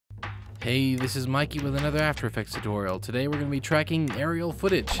Hey, this is Mikey with another After Effects tutorial. Today we're going to be tracking aerial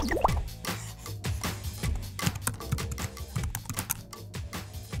footage.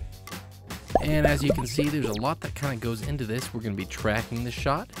 And as you can see, there's a lot that kind of goes into this. We're going to be tracking the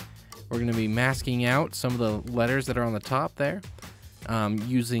shot. We're going to be masking out some of the letters that are on the top there,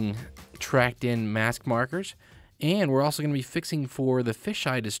 using tracked in mask markers. And we're also going to be fixing for the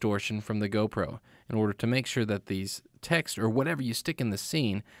fisheye distortion from the GoPro in order to make sure that these text or whatever you stick in the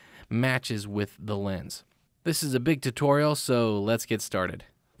scene matches with the lens. This is a big tutorial, so let's get started.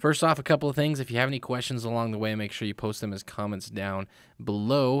 First off, a couple of things. If you have any questions along the way, make sure you post them as comments down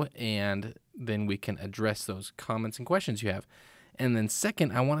below, and then we can address those comments and questions you have. And then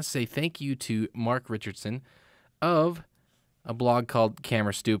second, I want to say thank you to Mark Richardson of a blog called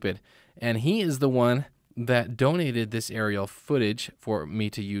Camera Stupid. And he is the one that donated this aerial footage for me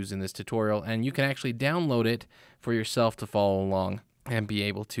to use in this tutorial, and you can actually download it for yourself to follow along and be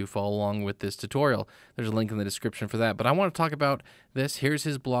able to follow along with this tutorial. There's a link in the description for that. But I want to talk about this. Here's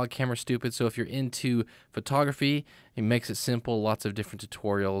his blog, Camera Stupid. So if you're into photography, he makes it simple, lots of different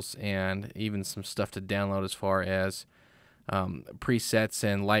tutorials, and even some stuff to download as far as presets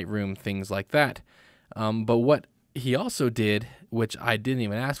and Lightroom, things like that. But what he also did, which I didn't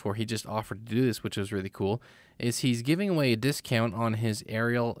even ask for, he just offered to do this, which was really cool, is he's giving away a discount on his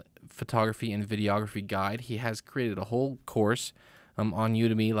aerial photography and videography guide. He has created a whole course on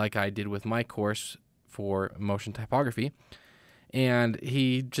Udemy, like I did with my course for motion typography, and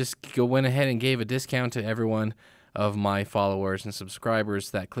he just went ahead and gave a discount to everyone of my followers and subscribers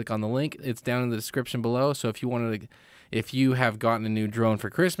that click on the link. It's down in the description below. So if you have gotten a new drone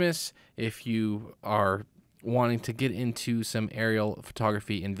for Christmas, if you are wanting to get into some aerial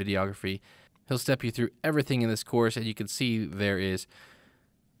photography and videography, he'll step you through everything in this course, and you can see there is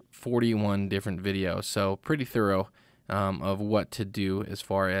 41 different videos, so pretty thorough of what to do as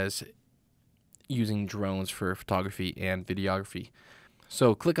far as using drones for photography and videography.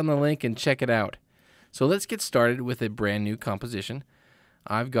 So click on the link and check it out. So let's get started with a brand new composition.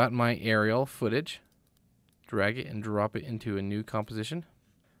 I've got my aerial footage, drag it and drop it into a new composition.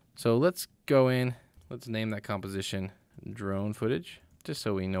 So let's go in, let's name that composition drone footage, just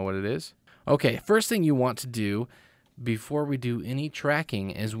so we know what it is. Okay, first thing you want to do before we do any tracking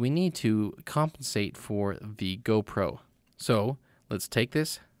is we need to compensate for the GoPro. So let's take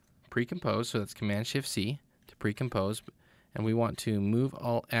this pre-compose, so that's Command-Shift-C to pre-compose, and we want to move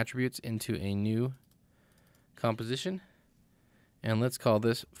all attributes into a new composition, and let's call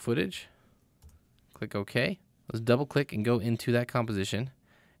this footage. Click OK. Let's double click and go into that composition,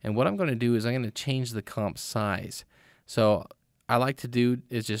 and what I'm going to do is I'm going to change the comp size. So I like to do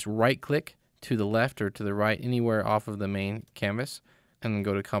is just right click to the left or to the right, anywhere off of the main canvas, and then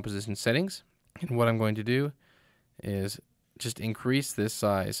go to composition settings. And what I'm going to do is just increase this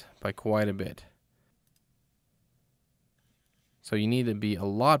size by quite a bit. So you need to be a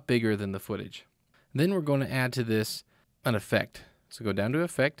lot bigger than the footage. Then we're going to add to this an effect. So go down to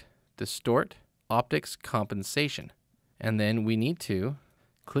Effect, Distort, Optics, Compensation. And then we need to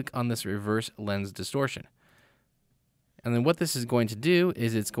click on this Reverse Lens Distortion. And then what this is going to do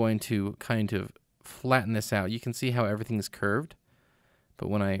is it's going to kind of flatten this out. You can see how everything is curved, but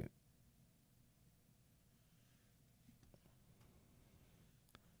when I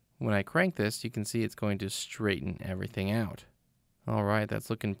crank this, you can see it's going to straighten everything out. All right, that's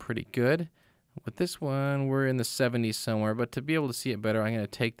looking pretty good. With this one, we're in the 70s somewhere, but to be able to see it better, I'm going to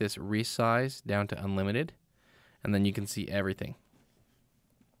take this resize down to unlimited, and then you can see everything.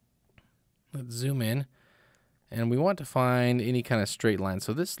 Let's zoom in. And we want to find any kind of straight line.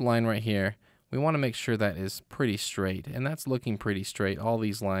 So this line right here, we want to make sure that is pretty straight. And that's looking pretty straight. All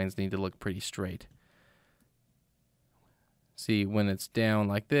these lines need to look pretty straight. See, when it's down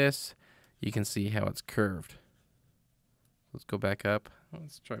like this, you can see how it's curved. Let's go back up.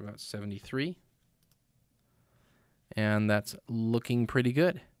 Let's try about 73. And that's looking pretty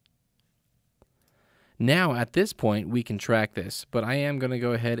good. Now, at this point, we can track this. But I am going to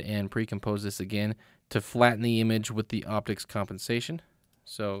go ahead and pre-compose this again to flatten the image with the optics compensation.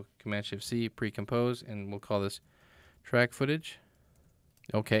 So Command-Shift-C, pre-compose, and we'll call this track footage.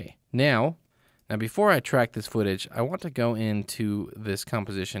 Okay, now before I track this footage, I want to go into this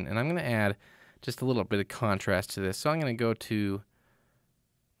composition, and I'm going to add just a little bit of contrast to this. So I'm going to go to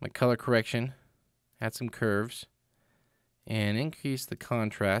my color correction, add some curves, and increase the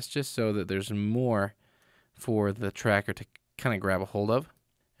contrast just so that there's more for the tracker to kind of grab a hold of.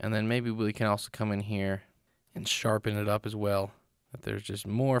 And then maybe we can also come in here and sharpen it up as well, that there's just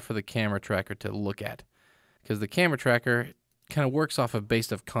more for the camera tracker to look at. Because the camera tracker kind of works off a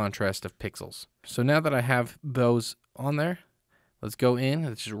base of contrast of pixels. So now that I have those on there, Let's go in,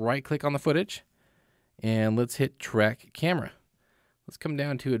 let's just right click on the footage, and let's hit track camera. Let's come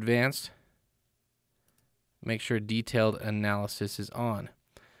down to advanced, make sure detailed analysis is on.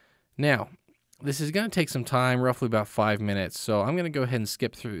 Now, this is going to take some time, roughly about 5 minutes, so I'm going to go ahead and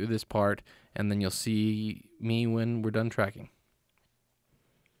skip through this part, and then you'll see me when we're done tracking.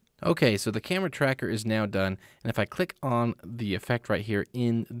 Okay, so the camera tracker is now done, and if I click on the effect right here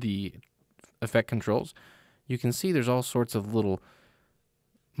in the effect controls, you can see there's all sorts of little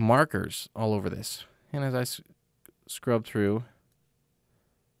markers all over this. And as I scrub through,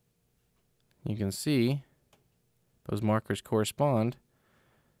 you can see those markers correspond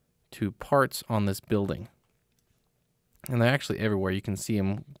to parts on this building. And they're actually everywhere. You can see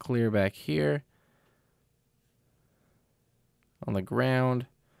them clear back here, on the ground,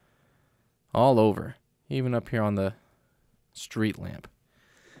 all over, even up here on the street lamp.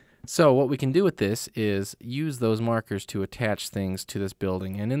 So what we can do with this is use those markers to attach things to this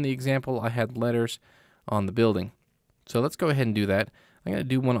building. And in the example, I had letters on the building. So let's go ahead and do that. I'm going to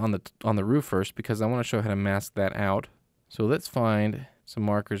do one on the roof first because I want to show how to mask that out. So let's find some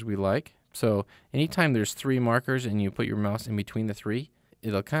markers we like. So anytime there's 3 markers and you put your mouse in between the 3,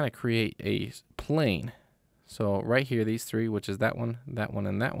 it'll kind of create a plane. So right here, these 3, which is that one, and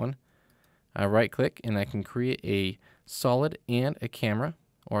that one, I right click and I can create a solid and a camera,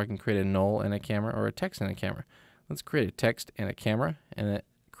 or I can create a null and a camera, or a text and a camera. Let's create a text and a camera, and it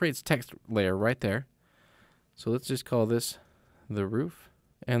creates text layer right there. So let's just call this the roof,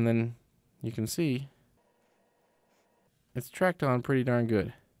 and then you can see it's tracked on pretty darn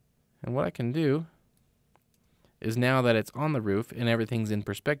good. And what I can do is, now that it's on the roof and everything's in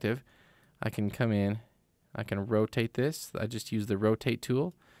perspective, I can come in, I can rotate this. I just use the rotate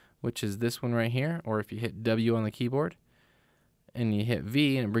tool, which is this one right here, or if you hit W on the keyboard and you hit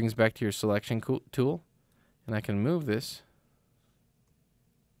V, and it brings back to your selection tool, and I can move this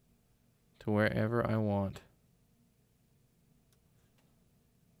to wherever I want.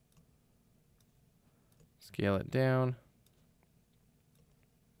 Scale it down,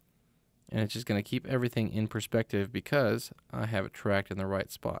 and it's just going to keep everything in perspective because I have it tracked in the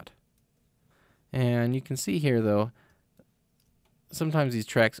right spot. And you can see here though, sometimes these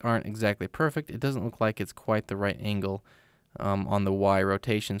tracks aren't exactly perfect. It doesn't look like it's quite the right angle on the Y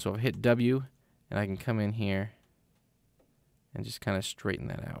rotation. So if I hit W, and I can come in here and just kind of straighten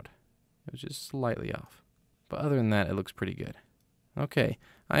that out. It was just slightly off. But other than that, it looks pretty good. Okay,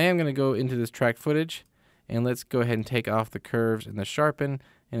 I am going to go into this track footage, and let's go ahead and take off the curves and the sharpen,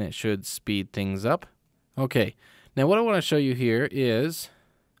 and it should speed things up. Okay, now what I want to show you here is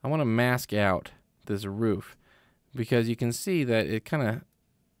I want to mask out this roof, because you can see that it kind of,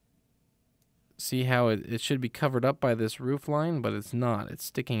 see how it should be covered up by this roof line, but it's not. It's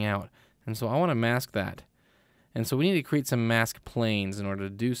sticking out. And so I want to mask that. And so we need to create some mask planes in order to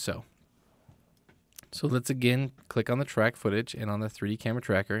do so. So let's again click on the track footage and on the 3D camera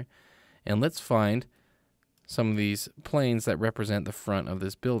tracker, and let's find some of these planes that represent the front of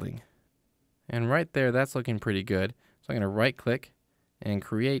this building. And right there, that's looking pretty good. So I'm going to right click and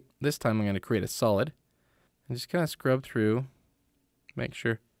create, this time I'm going to create a solid, and just kind of scrub through, make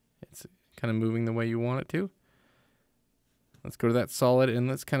sure it's kind of moving the way you want it to. Let's go to that solid and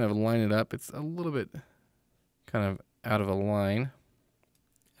let's kind of line it up. It's a little bit kind of out of a line.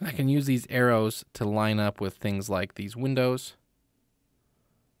 And I can use these arrows to line up with things like these windows.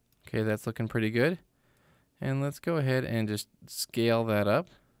 Okay, that's looking pretty good. And let's go ahead and just scale that up.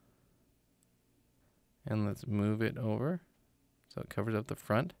 And let's move it over so it covers up the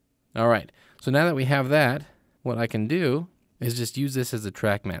front. All right, so now that we have that, what I can do is just use this as a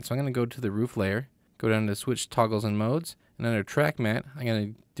track mat. So I'm going to go to the roof layer, go down to switch toggles and modes, and under track mat, I'm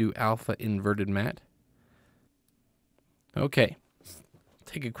going to do alpha inverted mat. Okay,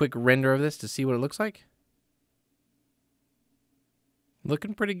 take a quick render of this to see what it looks like.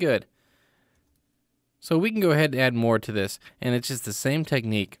 Looking pretty good. So we can go ahead and add more to this, and it's just the same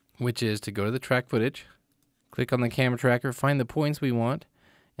technique, which is to go to the track footage, click on the camera tracker, find the points we want,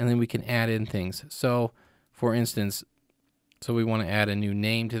 and then we can add in things. So, for instance, so we want to add a new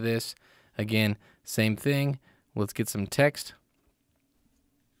name to this. Again, same thing. Let's get some text,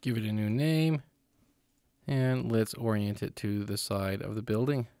 give it a new name, and let's orient it to the side of the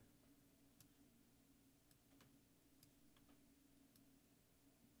building.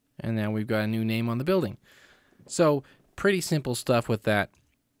 And now we've got a new name on the building. So, pretty simple stuff with that.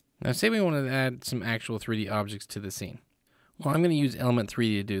 Now, say we want to add some actual 3D objects to the scene. Well, I'm going to use Element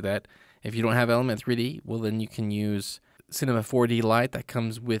 3D to do that. If you don't have Element 3D, well, then you can use Cinema 4D Lite that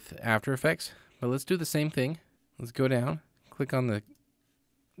comes with After Effects. But let's do the same thing. Let's go down, click on the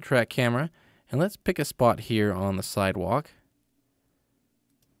track camera, and let's pick a spot here on the sidewalk.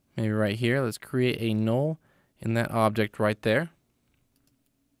 maybe right here. Let's create a null in that object right there.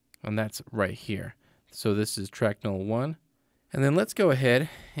 And that's right here. So this is track null 1. And then let's go ahead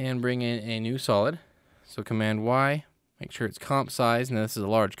and bring in a new solid. So Command Y, make sure it's comp size. Now this is a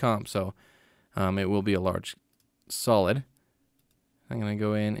large comp, so it will be a large solid. I'm going to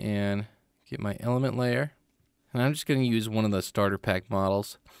go in and get my element layer. And I'm just going to use one of the starter pack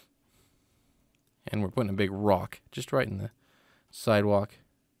models. And we're putting a big rock just right in the sidewalk.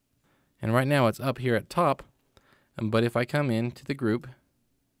 And right now it's up here at top. But if I come into the group,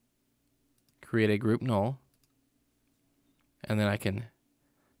 create a group null, and then I can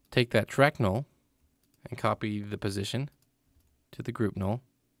take that track null and copy the position to the group null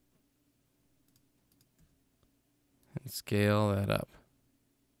and scale that up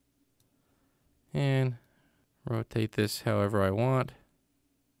and rotate this however I want.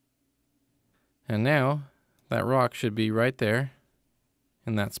 And now that rock should be right there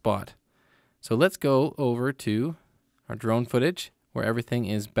in that spot. So let's go over to our drone footage where everything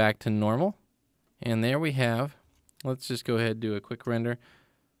is back to normal. And there we have, let's just go ahead and do a quick render.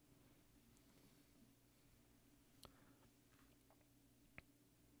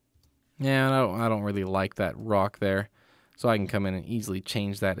 Yeah, I don't really like that rock there. So I can come in and easily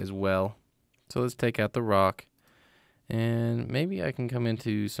change that as well. So let's take out the rock. And maybe I can come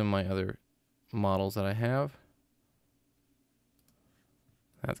into some of my other models that I have.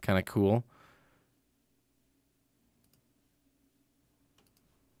 That's kind of cool.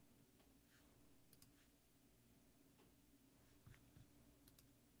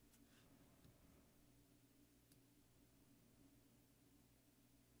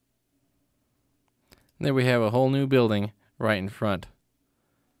 There we have a whole new building right in front.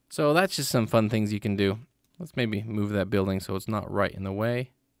 So that's just some fun things you can do. Let's maybe move that building so it's not right in the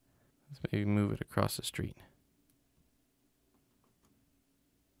way. Let's maybe move it across the street.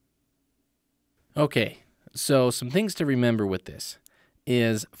 Okay, so some things to remember with this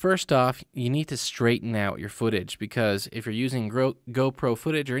is, first off, you need to straighten out your footage, because if you're using GoPro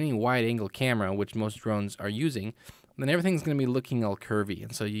footage or any wide angle camera, which most drones are using, then everything's going to be looking all curvy.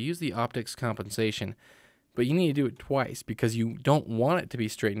 And so you use the optics compensation, but you need to do it twice because you don't want it to be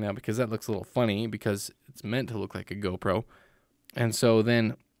straightened out, because that looks a little funny because it's meant to look like a GoPro. And so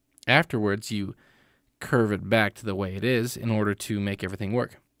then afterwards you curve it back to the way it is in order to make everything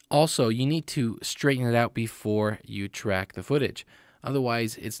work. Also, you need to straighten it out before you track the footage.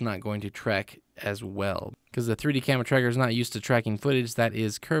 Otherwise, it's not going to track as well, because the 3D camera tracker is not used to tracking footage that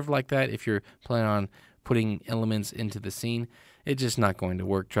is curved like that. If you're planning on putting elements into the scene, it's just not going to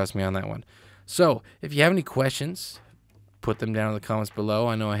work. Trust me on that one. So if you have any questions, put them down in the comments below.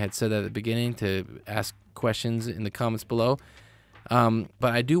 I know I had said that at the beginning, to ask questions in the comments below. But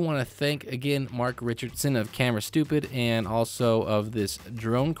I do want to thank again Mark Richardson of Camera Stupid, and also of this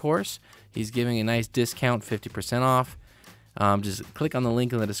drone course. He's giving a nice discount, 50% off. Just click on the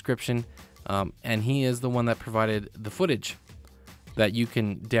link in the description, and he is the one that provided the footage that you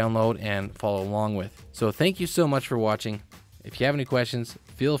can download and follow along with. So thank you so much for watching. If you have any questions,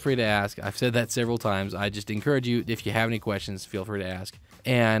 feel free to ask. I've said that several times. I just encourage you, if you have any questions, feel free to ask.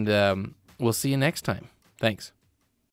 And we'll see you next time. Thanks.